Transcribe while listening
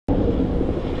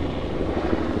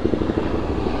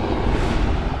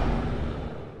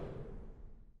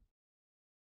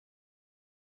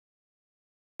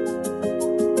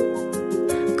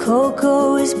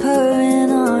Cocoa is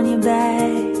purring on your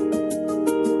back.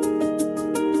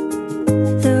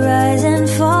 The rise and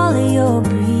fall of your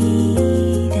breathing.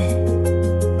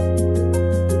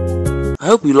 I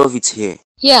hope you love it here.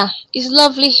 Yeah, it's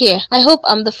lovely here. I hope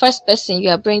I'm the first person you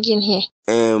are bringing here.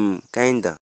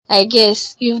 Kinda. I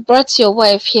guess you've brought your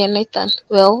wife here, Nathan.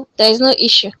 Well, there is no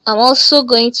issue. I'm also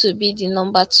going to be the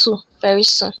number 2 very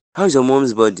soon. How's your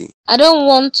mom's body? I don't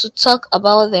want to talk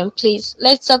about them, please.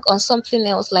 Let's talk on something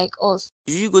else like us.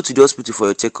 Did you go to the hospital for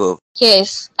your checkup?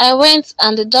 Yes, I went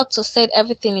and the doctor said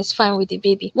everything is fine with the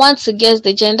baby. Want to guess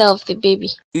the gender of the baby?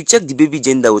 You checked the baby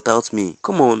gender without me.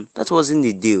 Come on, that wasn't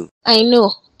the deal. I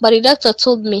know, but the doctor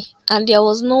told me and there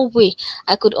was no way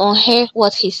I could unhear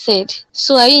what he said.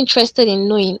 So are you interested in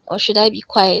knowing or should I be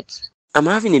quiet? I'm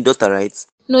having a daughter, right?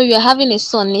 No, you are having a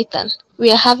son, Nathan.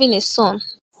 We are having a son.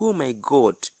 Oh my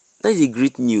god, that is a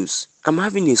great news. I'm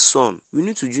having a son. We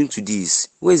need to drink to this.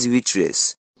 Where's the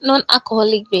waitress?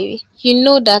 Non-alcoholic baby. You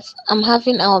know that I'm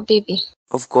having our baby.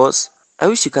 Of course. I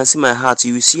wish you can see my heart.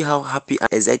 You will see how happy and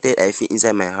excited I feel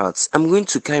inside my heart. I'm going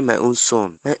to carry my own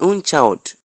son, my own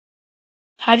child.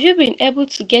 Have you been able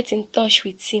to get in touch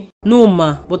with him? No,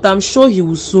 ma, but I'm sure he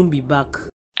will soon be back.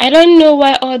 I don't know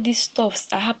why all these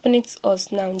stuffs are happening to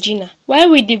us now, Gina. Why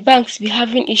will the banks be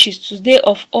having issues today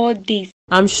of all days?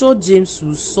 I'm sure James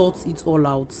will sort it all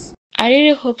out. I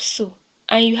really hope so.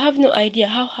 And you have no idea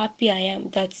how happy I am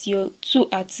that you two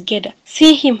are together.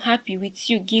 Seeing him happy with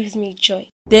you gives me joy.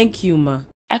 Thank you, ma.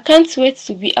 I can't wait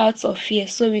to be out of here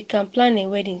so we can plan a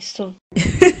wedding soon.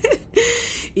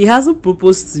 He hasn't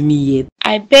proposed to me yet.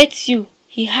 I bet you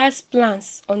he has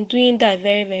plans on doing that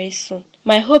very, very soon.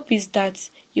 My hope is that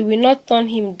you will not turn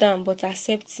him down but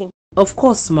accept him. Of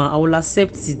course, ma, I will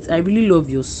accept it. I really love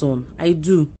your son. I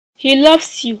do. He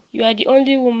loves you. You are the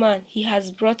only woman he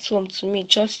has brought home to me,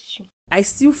 just you. I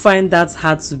still find that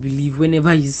hard to believe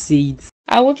whenever you say it.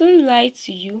 I wouldn't lie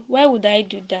to you. Why would I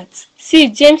do that? See,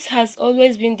 James has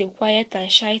always been the quiet and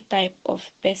shy type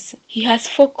of person. He has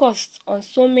focused on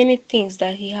so many things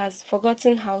that he has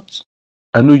forgotten how to.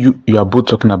 I know you are both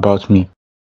talking about me.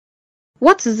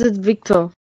 What is it, Victor?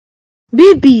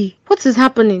 Baby, what is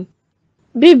happening?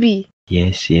 Baby.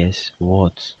 Yes,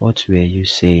 what? What were you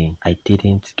saying? I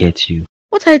didn't get you.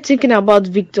 What are you thinking about,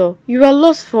 Victor? You were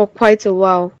lost for quite a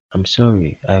while. I'm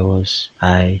sorry,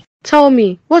 Tell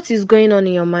me, what is going on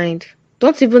in your mind?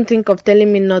 Don't even think of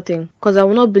telling me nothing, cause I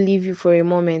will not believe you for a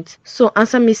moment. So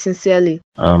answer me sincerely.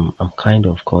 I'm kind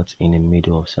of caught in the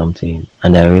middle of something,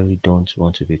 and I really don't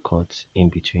want to be caught in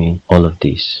between all of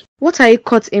this. What are you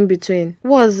caught in between?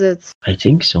 What is it? I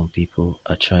think some people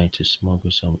are trying to smuggle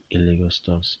some illegal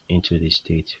stuffs into the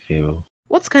state, Pharaoh.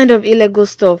 What kind of illegal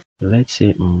stuff? Let's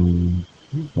say,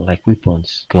 like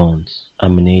weapons, guns,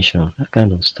 ammunition, that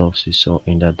kind of stuff we saw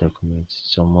in that document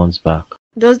some months back.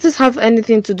 Does this have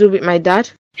anything to do with my dad?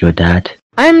 Your dad?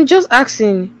 I'm just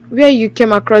asking where you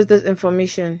came across this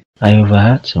information. I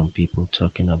overheard some people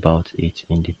talking about it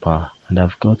in the bar, and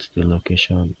I've got the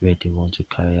location where they want to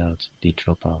carry out the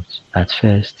dropout. At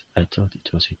first, I thought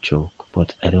it was a joke,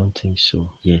 but I don't think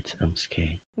so, yet I'm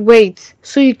scared. Wait,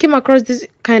 so you came across this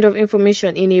kind of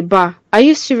information in a bar? Are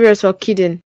you serious or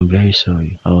kidding? I'm very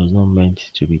sorry. I was not meant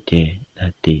to be there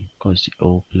that day because the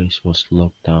whole place was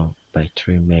locked down by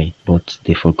 3 men, but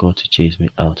they forgot to chase me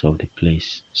out of the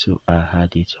place, so I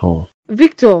had it all.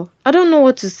 Victor, I don't know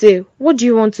what to say. What do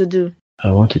you want to do?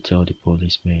 I want to tell the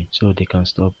policemen so they can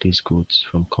stop these goods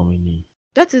from coming in.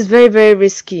 That is very, very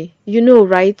risky. You know,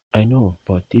 right? I know,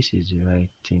 but this is the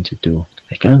right thing to do.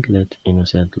 I can't let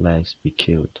innocent lives be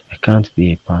killed. I can't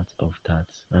be a part of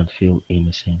that and feel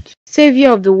innocent.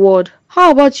 Savior of the world,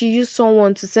 how about you use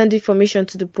someone to send information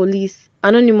to the police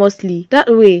anonymously? That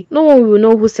way, no one will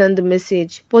know who sent the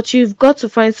message. But you've got to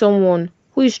find someone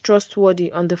who is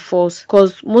trustworthy on the force,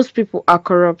 cause most people are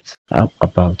corrupt. How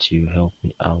about you help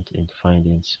me out in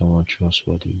finding someone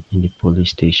trustworthy in the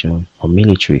police station or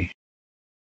military?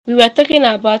 We were talking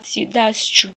about you, that's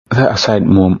true. That aside,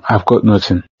 Mom, I've got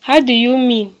nothing. How do you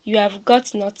mean you have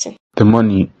got nothing? The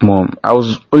money, Mom, I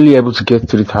was only able to get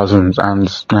 3,000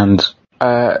 and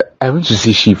I went to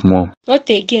see Chief, Mom. Not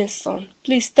again, son.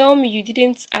 Please tell me you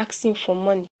didn't ask him for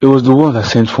money. It was the one that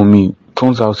sent for me.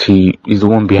 Turns out he is the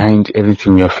one behind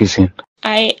everything we are facing.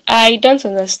 I don't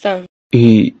understand.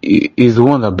 He is the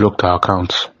one that blocked our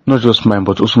accounts. Not just mine,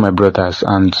 but also my brother's,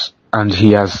 and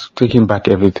he has taken back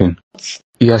everything.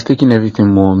 He has taken everything,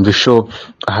 Mom. The shop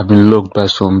have been locked by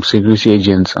some security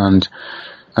agents, and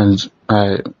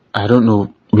I don't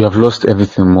know. We have lost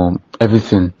everything, Mom.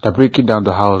 Everything. They're breaking down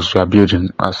the house we are building.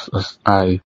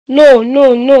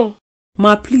 No.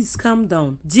 Ma, please calm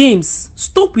down. James,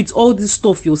 stop with all this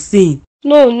stuff you're saying.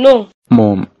 No.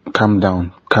 Mom, calm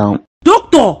down. Calm.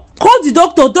 Doctor! Call the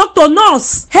doctor! Doctor,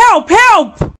 nurse!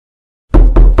 Help!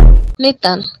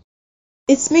 Nathan.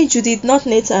 It's me, Judith, not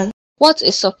Nathan. What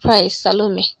a surprise,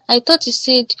 Salome. I thought you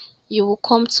said you will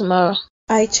come tomorrow.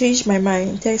 I changed my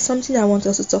mind. There is something I want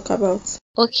us to talk about.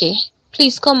 Okay.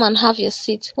 Please come and have your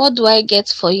seat. What do I get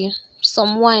for you?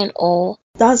 Some wine or...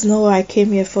 That's not what I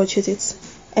came here for,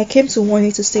 Judith. I came to warn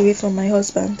you to stay away from my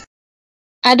husband.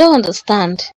 I don't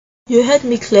understand. You heard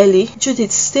me clearly.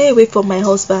 Judith, stay away from my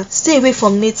husband. Stay away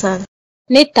from Nathan.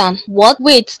 Nathan? What?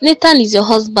 Wait, Nathan is your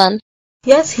husband?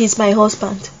 Yes, he's my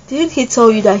husband. Didn't he tell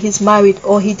you that he's married,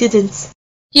 or he didn't?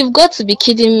 You've got to be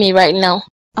kidding me right now.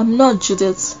 I'm not,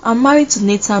 Judith. I'm married to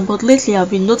Nathan, but lately I've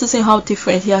been noticing how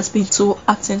different he has been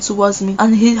acting towards me,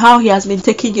 and how he has been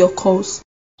taking your calls.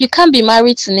 You can't be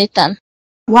married to Nathan.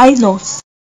 Why not?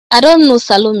 I don't know,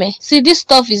 Salome. See, this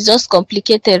stuff is just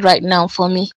complicated right now for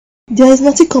me. There is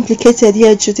nothing complicated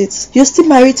here, Judith. You're still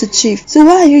married to Chief, so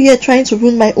why are you here trying to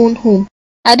ruin my own home?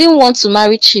 I didn't want to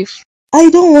marry Chief. I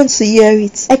don't want to hear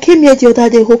it. I came here the other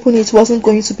day hoping it wasn't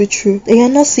going to be true. That you're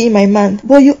not seeing my man,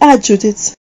 but you are,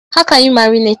 Judith. How can you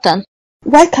marry Nathan?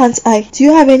 Why can't I? Do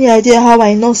you have any idea how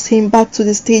I nursed him back to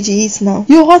the stage he is now?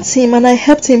 You hurt him and I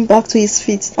helped him back to his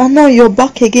feet. And now you're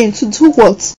back again to do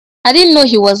what? I didn't know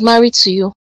he was married to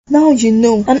you. Now you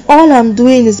know. And all I'm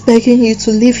doing is begging you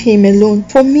to leave him alone.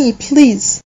 For me,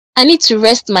 please. I need to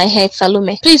rest my head,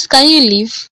 Salome. Please, can you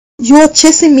leave? You're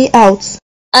chasing me out.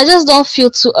 I just don't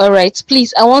feel too alright.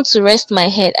 Please, I want to rest my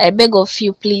head. I beg of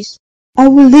you, please. I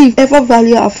will leave. Ever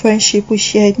value our friendship we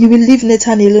shared. You will leave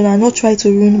Nathan alone and not try to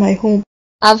ruin my home.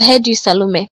 I've heard you,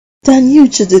 Salome. Then you,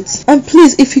 Judith. And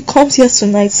please, if he comes here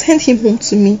tonight, send him home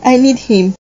to me. I need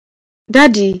him.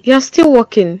 Daddy, you're still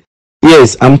working.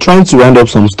 Yes, I'm trying to round up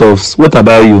some stuffs. What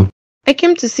about you? I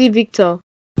came to see Victor.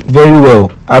 Very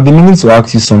well. I've been meaning to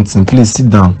ask you something. Please sit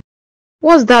down.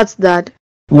 What's that, Dad?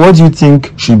 What do you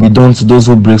think should be done to those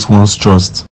who break one's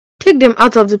trust? Take them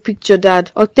out of the picture,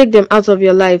 Dad, or take them out of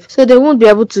your life so they won't be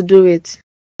able to do it.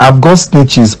 I've got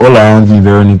snitches all around me,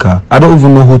 Veronica. I don't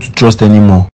even know who to trust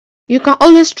anymore. You can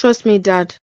always trust me,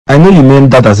 Dad. I know you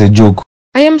meant that as a joke.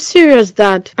 I am serious,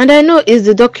 Dad, and I know it's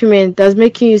the document that's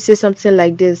making you say something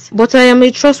like this, but I am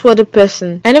a trustworthy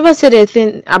person. I never said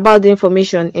anything about the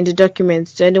information in the document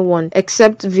to anyone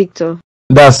except Victor.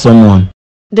 That's someone.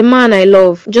 The man I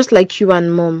love, just like you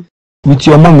and Mom. With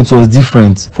your mom it was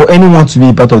different. For anyone to be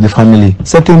a part of the family,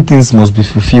 certain things must be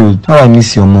fulfilled. How I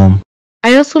miss your mom.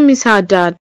 I also miss her,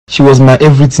 Dad. She was my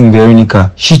everything,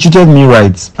 Veronica. She treated me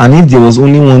right. And if there was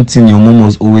only one thing your mom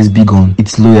was always big on,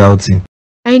 it's loyalty.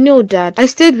 I know, Dad. I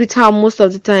stayed with her most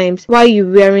of the times while you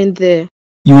weren't there.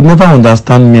 You would never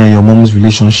understand me and your mom's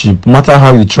relationship, no matter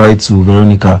how you try to,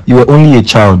 Veronica. You were only a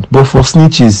child. But for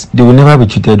snitches, they will never be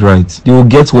treated right. They will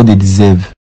get what they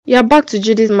deserve. You're back to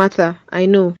Judith's matter, I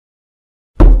know.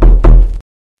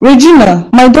 Regina,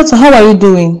 my daughter, how are you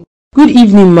doing? Good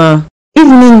evening, Ma.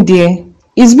 Evening, dear.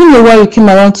 It's been a while you came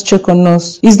around to check on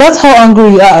us. Is that how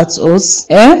angry you are at us?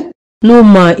 No,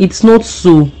 Ma, it's not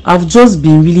so. I've just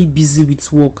been really busy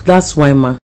with work. That's why,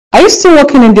 Ma. Are you still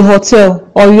working in the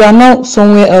hotel or you are now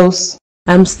somewhere else?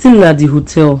 I'm still at the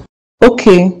hotel.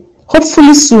 Okay.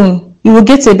 Hopefully soon you will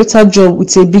get a better job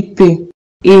with a big pay.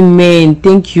 Amen.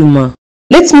 Thank you, Ma.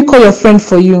 Let me call your friend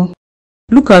for you.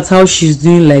 Look at how she's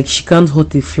doing like she can't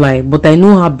hurt a fly, but I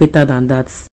know her better than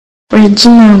that.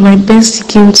 Regina, my bestie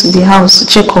came to the house to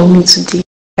check on me today.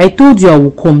 I told you I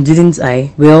would come, didn't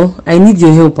I? Well, I need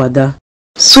your help, Ada.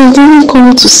 So you didn't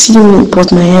come to see me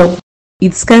but my help?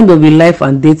 It's kind of a life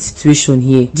and death situation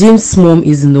here. James' mom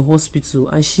is in the hospital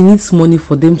and she needs money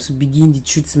for them to begin the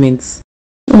treatment.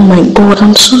 Oh my God,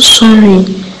 I'm so sorry.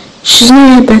 She's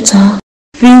not yet better.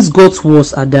 Things got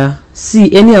worse, Ada.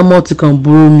 See, any amount you can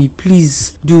borrow me,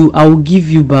 please do. I will give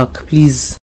you back,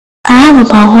 please. I have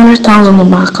about 100,000 on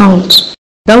my account.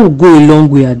 That will go a long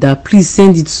way, Ada. Please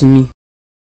send it to me.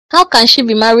 How can she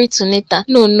be married to Nathan?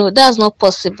 No, that's not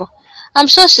possible. I'm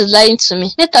sure she's lying to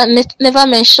me. Nathan never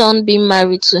mentioned being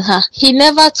married to her. He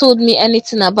never told me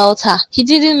anything about her. He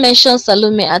didn't mention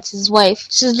Salome as his wife.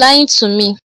 She's lying to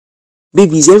me.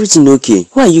 Baby, is everything okay?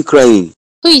 Why are you crying?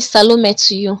 Who is Salome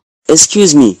to you?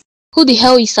 Excuse me. Who the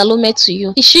hell is Salome to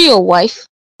you? Is she your wife?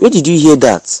 Where did you hear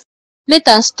that?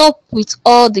 Nathan, stop with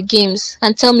all the games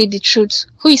and tell me the truth.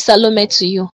 Who is Salome to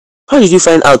you? How did you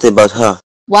find out about her?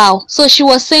 Wow, so she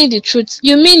was saying the truth.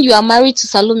 You mean you are married to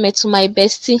Salome, to my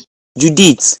bestie?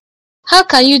 Judith. How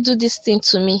can you do this thing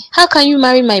to me? How can you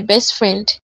marry my best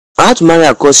friend? I had to marry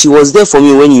her because she was there for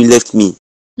me when you left me.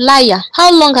 Liar,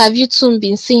 how long have you two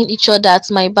been seeing each other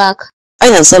at my back?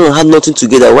 I and Salon had nothing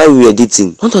together while we were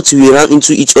dating. Not until we ran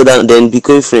into each other and then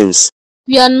became friends.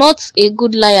 You are not a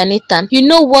good liar, Nathan. You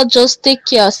know what? Just take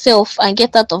care of yourself and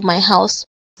get out of my house.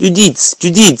 You did.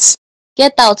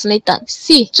 Get out, Nathan.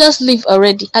 See, just leave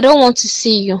already. I don't want to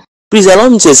see you. Please allow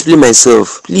me to explain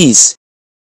myself, please.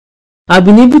 I've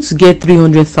been able to get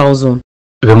 300,000.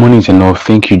 The money is enough,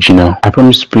 thank you, Gina. I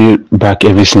promise to pay back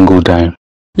every single dime.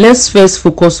 Let's first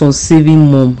focus on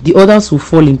saving Mom. The others will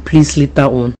fall in place later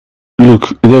on.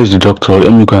 Look, there's the doctor.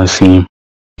 Let me go and see him.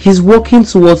 He's walking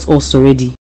towards us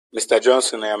already. Mr.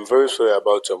 Johnson, I am very sorry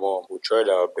about your mom. We tried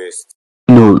our best.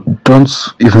 No, don't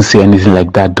even say anything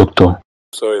like that, doctor.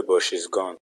 Sorry, but she's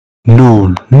gone.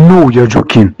 No, you're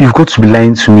joking. You've got to be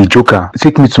lying to me, Joker.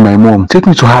 Take me to my mom. Take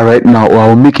me to her right now or I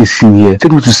will make a scene here.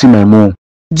 Take me to see my mom.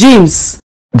 James!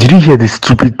 Did you hear the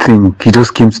stupid thing he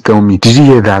just came to tell me? Did you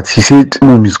hear that? He said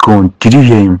mom is gone. Did you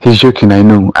hear him? He's joking, I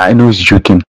know he's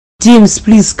joking. James,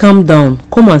 please calm down.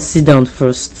 Come and sit down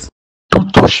first.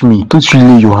 Don't touch me. Don't you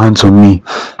lay your hands on me.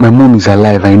 My mom is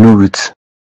alive, I know it.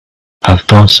 I've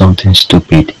done something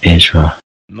stupid, Ezra.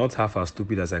 Not half as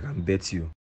stupid as I can bet you.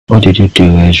 What did you do,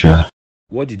 Ezra?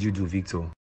 What did you do, Victor?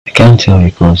 I can't tell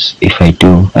because if I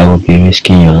do, I will be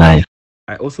risking your life.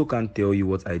 I also can't tell you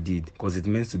what I did because it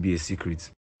meant to be a secret.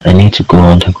 I need to go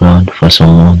underground for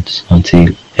some months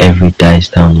until every dies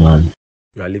down, man.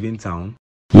 You are leaving town?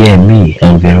 Yeah, me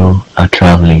and Vero are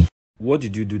traveling. What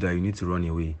did you do that you need to run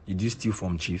away? Did you steal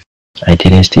from Chief? I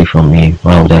didn't steal from him.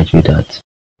 Why would I do that?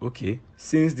 Okay,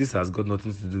 since this has got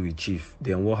nothing to do with Chief,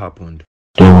 then what happened?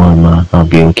 Don't worry, man. I'll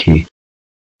be okay.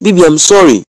 Baby, I'm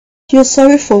sorry. You're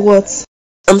sorry for what?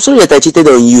 I'm sorry that I cheated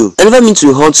on you. I never meant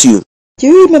to hurt you. Do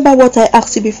you remember what I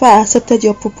asked you before I accepted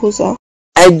your proposal?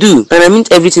 I do, and I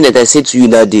meant everything that I said to you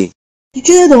that day. You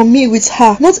cheated on me with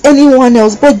her, not anyone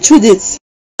else but Judith.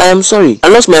 I am sorry. I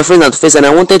lost my friend at first and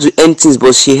I wanted to end things,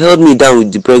 but she held me down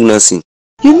with the pregnancy.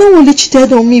 You not only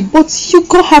cheated on me, but you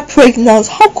got her pregnant.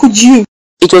 How could you?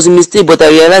 It was a mistake, but I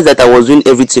realized that I was doing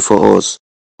everything for us.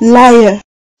 Liar.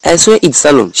 I swear it's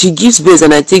Salon. She gives birth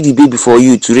and I take the baby for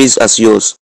you to raise as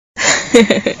yours.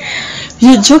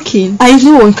 You're joking. I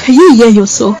know. Can you hear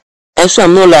yourself? I swear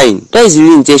I'm not lying. That is the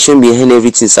real intention behind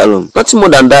everything, Salon. Nothing more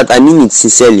than that. I mean it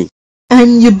sincerely.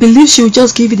 And you believe she will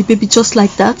just give you the baby just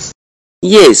like that?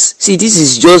 Yes. See, this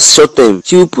is just short term.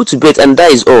 She will put to bed and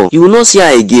that is all. You will not see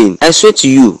her again. I swear to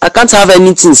you. I can't have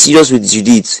anything serious with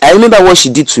Judith. I remember what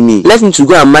she did to me. Left me to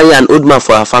go and marry an old man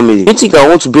for her family. You think I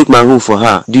want to break my home for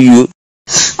her? Do you?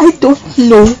 I don't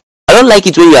know. I don't like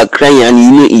it when you are crying and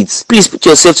you know it. Please put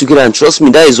yourself together and trust me.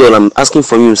 That is all I'm asking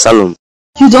from you, Salon.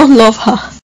 You don't love her.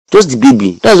 Just the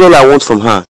baby. That's all I want from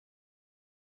her.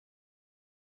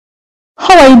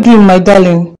 How are you doing, my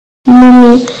darling?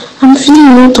 Mommy, I'm feeling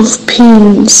a lot of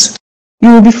pains. You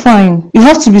will be fine. You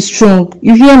have to be strong.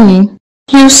 You hear me?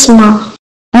 Yes, ma.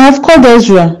 I have called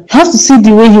Ezra. You have to see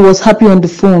the way he was happy on the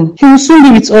phone. He will soon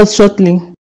be with us shortly.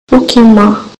 Okay,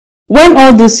 ma. When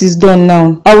all this is done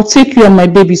now, I will take you and my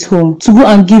babies home to go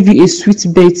and give you a sweet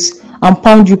bait and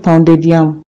pound you pounded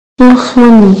yam. Oh,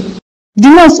 mommy. The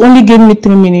nurse only gave me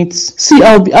 3 minutes. See,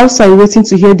 I'll be outside waiting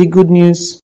to hear the good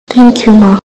news. Thank you,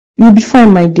 ma. You'll be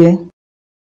fine, my dear.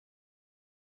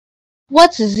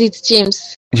 What is it,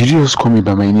 James? Did you just call me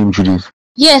by my name, Judith?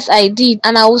 Yes, I did,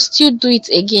 and I will still do it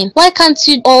again. Why can't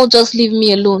you all just leave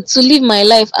me alone to live my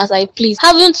life as I please?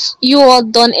 Haven't you all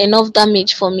done enough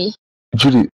damage for me?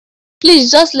 Judith.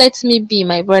 Please just let me be,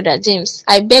 my brother James.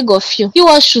 I beg of you. You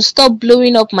all should stop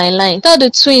blowing up my line. Tell the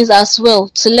twins as well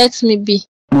to let me be.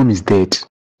 Mom is dead.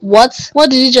 What? What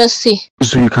did you just say?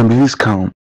 So you can be this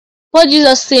calm. What did you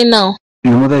just say now?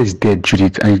 Your mother is dead,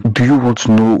 Judith, and do you want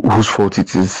to know whose fault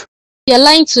it is? You're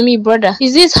lying to me, brother.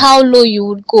 Is this how low you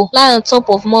would go? Lie on top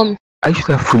of mom? Are you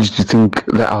that foolish to think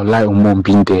that I'll lie on mom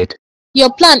being dead?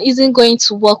 Your plan isn't going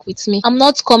to work with me. I'm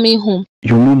not coming home.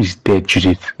 Your mom is dead,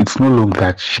 Judith. It's no long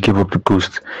that she gave up the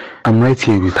ghost. I'm right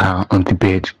here with her on the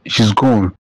bed. She's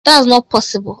gone. That's not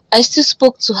possible. I still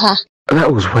spoke to her.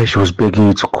 That was why she was begging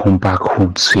you to come back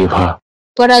home to save her.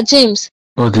 Brother James.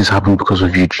 All this happened because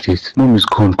of you, Judith. Mom is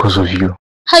gone because of you.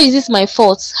 How is this my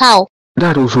fault? How?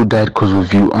 Dad also died because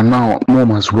of you, and now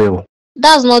mom as well.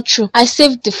 That's not true. I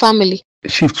saved the family.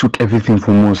 Chief took everything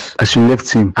from us. As she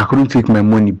left him, I couldn't take my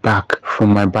money back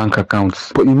from my bank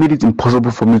accounts. But he made it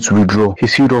impossible for me to withdraw. He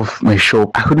sealed off my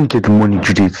shop. I couldn't get the money,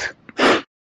 Judith.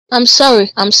 I'm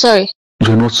sorry. I'm sorry.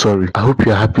 You're not sorry. I hope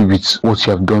you're happy with what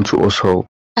you have done to us all.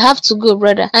 I have to go,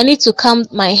 brother. I need to calm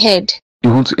my head. You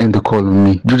want to end the call on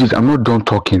me? Judith, I'm not done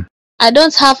talking. I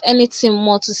don't have anything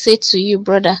more to say to you,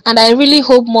 brother. And I really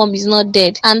hope mom is not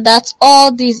dead. And that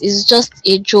all this is just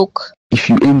a joke. If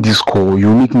you end this call,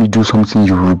 you'll make me do something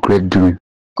you regret doing.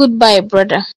 Goodbye,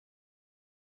 brother.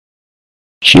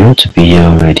 She ought to be here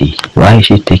already. Why is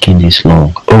she taking this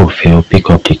long? Oh, Phil, pick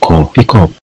up the call. Pick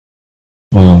up.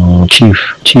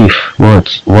 Chief,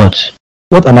 what?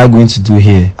 What am I going to do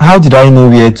here? How did I know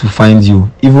where to find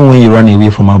you, even when you ran away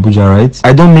from Abuja, right?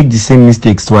 I don't make the same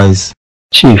mistakes twice.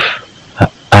 Chief,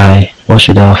 what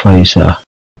should I offer you, sir?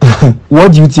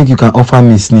 What do you think you can offer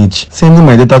me, snitch? Sending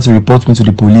my daughter to report me to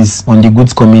the police on the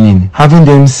goods coming in, having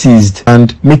them seized,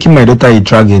 and making my daughter a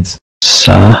target.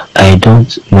 Sir, I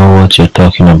don't know what you're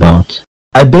talking about.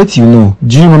 I bet you know.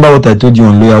 Do you remember what I told you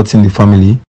on loyalty in the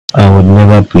family? I would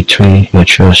never betray your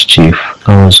trust, Chief.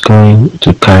 I was going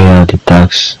to carry out the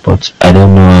tax, but I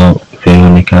don't know how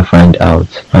Veronica found out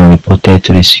and reported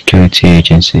to the security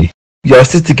agency. You are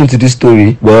still sticking to this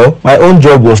story? Well, my own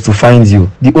job was to find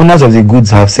you. The owners of the goods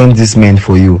have sent these men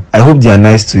for you. I hope they are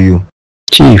nice to you.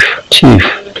 Chief,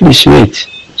 please wait.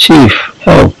 Chief,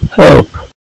 help.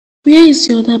 Where is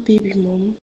the other baby,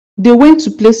 Mom? They went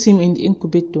to place him in the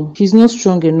incubator. He's not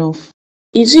strong enough.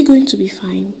 Is he going to be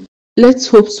fine? Let's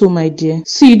hope so, my dear.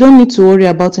 See, you don't need to worry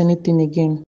about anything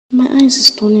again. My eyes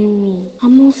is turning me.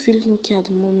 I'm not feeling okay at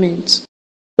the moment.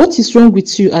 What is wrong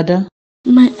with you, Ada?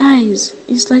 My eyes.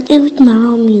 It's like everything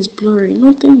around me is blurry.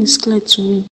 Nothing is clear to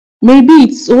me. Maybe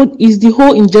it's the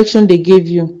whole injection they gave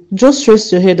you. Just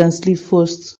rest your head and sleep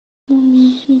first.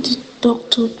 Mommy, I need a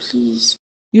doctor, please.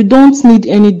 You don't need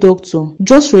any doctor.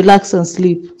 Just relax and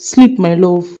sleep. Sleep, my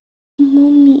love.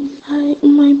 Mommy,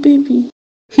 my baby.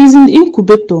 He's in the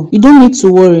incubator. You don't need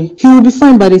to worry. He will be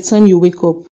fine by the time you wake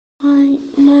up. My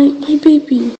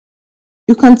baby.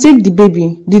 You can take the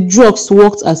baby. The drugs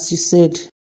worked as you said.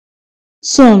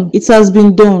 Son, it has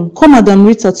been done. Call Madam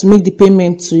Rita to make the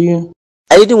payment to you.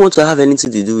 I didn't want to have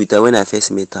anything to do with her when I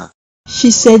first met her.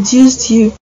 She seduced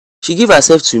you. She gave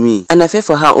herself to me, and I fell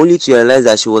for her only to realize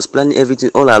that she was planning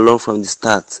everything all along from the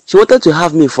start. She wanted to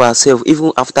have me for herself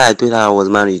even after I told her I was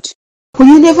married. But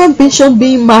you never mentioned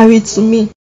being married to me.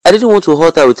 I didn't want to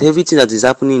hurt her with everything that is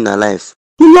happening in her life.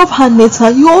 You love her,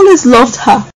 Nathan. You always loved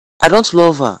her. I don't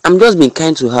love her. I'm just being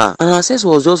kind to her. And her sex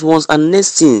was just once, and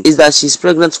next thing is that she's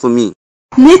pregnant for me.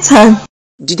 Nathan.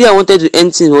 The day I wanted to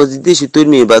end things was the day she told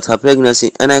me about her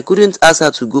pregnancy, and I couldn't ask her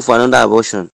to go for another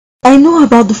abortion. I know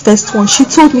about the first one. She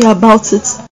told me about it.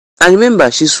 And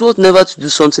remember, she swore never to do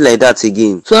something like that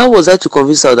again. So how was I to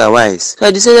convince her otherwise? So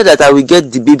I decided that I will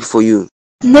get the baby for you.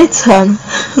 Nathan.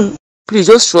 Please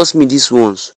just trust me this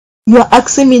once. You are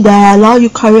asking me that I allow you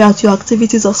carry out your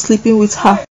activities of sleeping with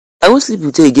her. I won't sleep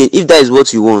with her again if that is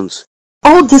what you want.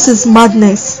 All this is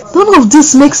madness. None of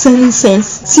this makes any sense.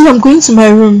 See, I'm going to my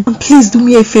room. And please do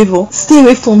me a favor. Stay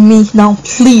away from me now,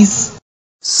 please.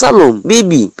 Salome,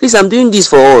 baby, please, I'm doing this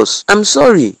for us. I'm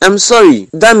sorry.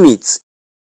 Damn it.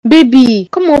 Baby,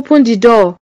 come open the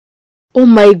door. Oh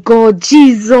my God,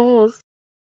 Jesus.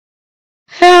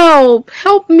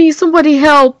 Help me, somebody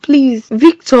help, please.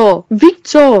 Victor,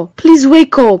 please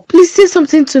wake up. Please say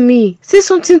something to me.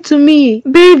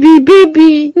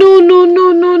 Baby.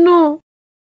 No.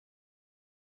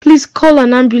 Please call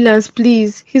an ambulance,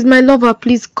 please. He's my lover,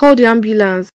 please call the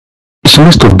ambulance. She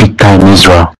messed up big time,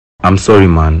 Israel. I'm sorry,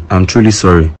 man. I'm truly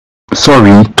sorry.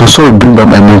 Sorry? Does sorry bring back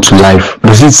my mom to life?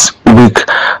 Does it wake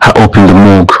her up in the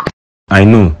morgue? I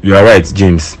know. You are right,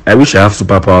 James. I wish I have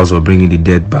superpowers of bringing the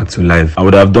dead back to life. I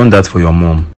would have done that for your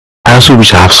mom. I also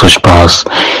wish I have such powers,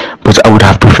 but I would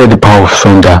have preferred the power of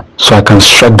thunder so I can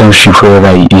strike down Chief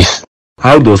wherever he is.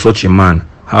 How does such a man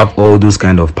have all those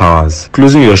kind of powers?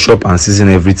 Closing your shop and seizing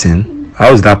everything?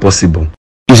 How is that possible?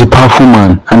 He's a powerful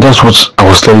man, and that's what I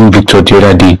was telling Victor the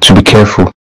other day, to be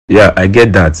careful. Yeah, I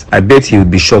get that. I bet he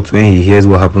would be shocked when he hears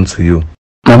what happened to you.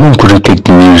 My mom couldn't take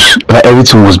the news, that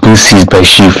everything was being seized by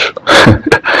Chief.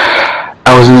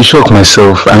 I was in shock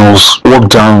myself, and I was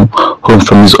walked down home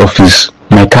from his office.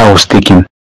 My car was taken.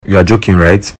 You are joking,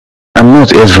 right? I'm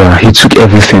not Ezra. He took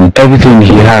everything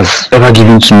he has ever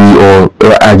given to me, or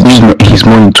I used his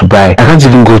money to buy. I can't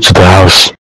even go to the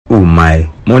house. Oh my,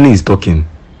 money is talking.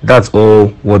 That's all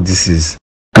what this is.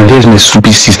 And there's my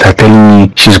stupid sister telling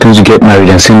me she's going to get married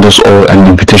and send us all an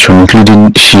invitation,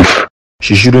 including Chief.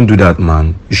 She shouldn't do that,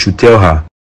 man. You should tell her.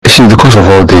 See, because of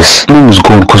all this, mom is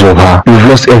gone because of her. We've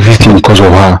lost everything because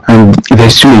of her. And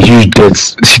there's still a huge debt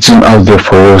sitting out there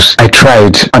for us. I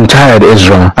tried. I'm tired,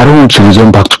 Ezra. I don't want to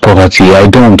return back to poverty. I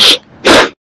don't.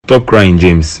 Stop crying,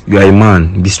 James. You are a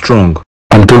man. Be strong.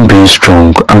 I'm done being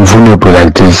strong. I'm vulnerable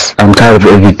like this. I'm tired of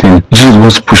everything. Jill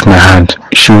wants to push my hand.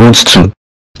 She wants to.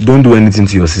 Don't do anything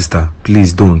to your sister.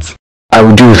 Please don't. I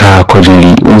will deal with her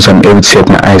accordingly once I'm able to set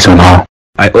my eyes on her.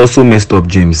 I also messed up,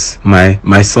 James.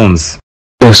 My sons.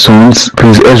 Your sons?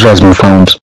 Prince Ezra has been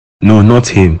found. No, not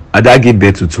him. Ada gave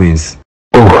birth to twins.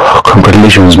 Oh, Oh,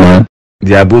 congratulations, man.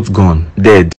 They are both gone,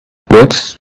 dead.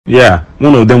 What? Yeah,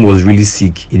 one of them was really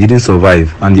sick. He didn't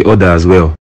survive, and the other as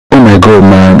well. Oh my god,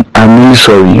 man. I'm really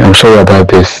sorry. I'm sorry about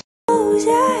this.